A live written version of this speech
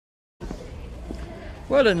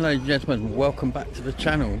Well then, ladies and gentlemen, welcome back to the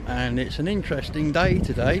channel, and it's an interesting day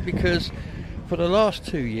today because for the last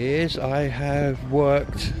 2 years I have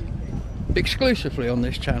worked exclusively on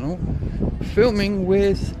this channel filming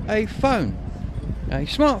with a phone, a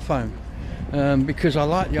smartphone, because I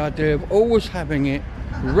like the idea of always having it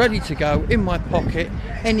ready to go in my pocket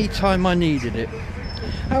anytime I needed it.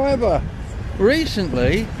 However,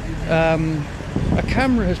 recently a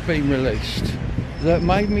camera has been released that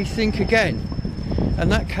made me think again.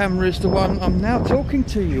 And that camera is the one I'm now talking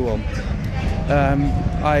to you on.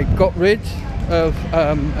 I got rid of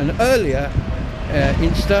an earlier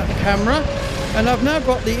Insta camera, and I've now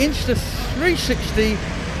got the Insta360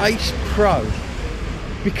 Ace Pro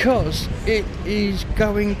because it is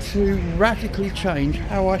going to radically change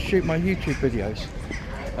how I shoot my YouTube videos.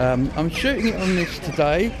 I'm shooting it on this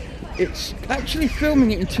today. It's actually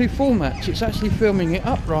filming it in two formats. It's actually filming it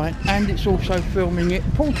upright and it's also filming it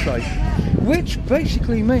portrait, which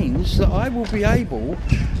basically means that I will be able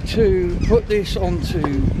to put this onto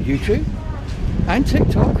YouTube and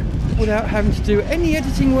TikTok without having to do any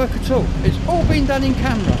editing work at all. It's all been done in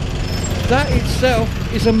camera. That itself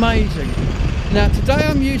is amazing. Now today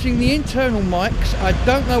I'm using the internal mics. I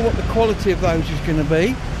don't know what the quality of those is going to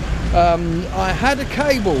be. I had a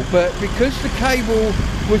cable, but because the cable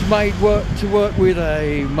was made to work with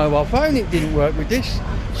a mobile phone, it didn't work with this,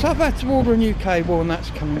 so I've had to order a new cable, and that's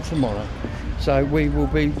coming tomorrow, so we will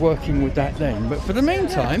be working with that then. But for the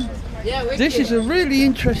meantime, this is a really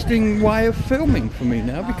interesting way of filming for me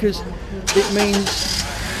now, because it means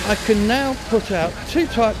I can now put out two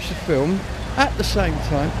types of film at the same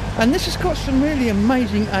time, and this has got some really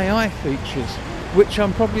amazing AI features which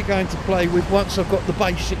I'm probably going to play with once I've got the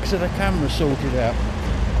basics of the camera sorted out.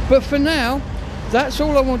 But for now, that's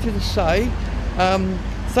all I wanted to say.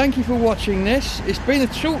 Thank you for watching this. It's been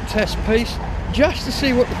a short test piece just to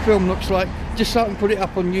see what the film looks like, just so I can put it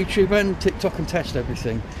up on YouTube and TikTok and test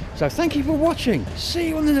everything. So thank you for watching. See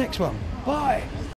you on the next one. Bye.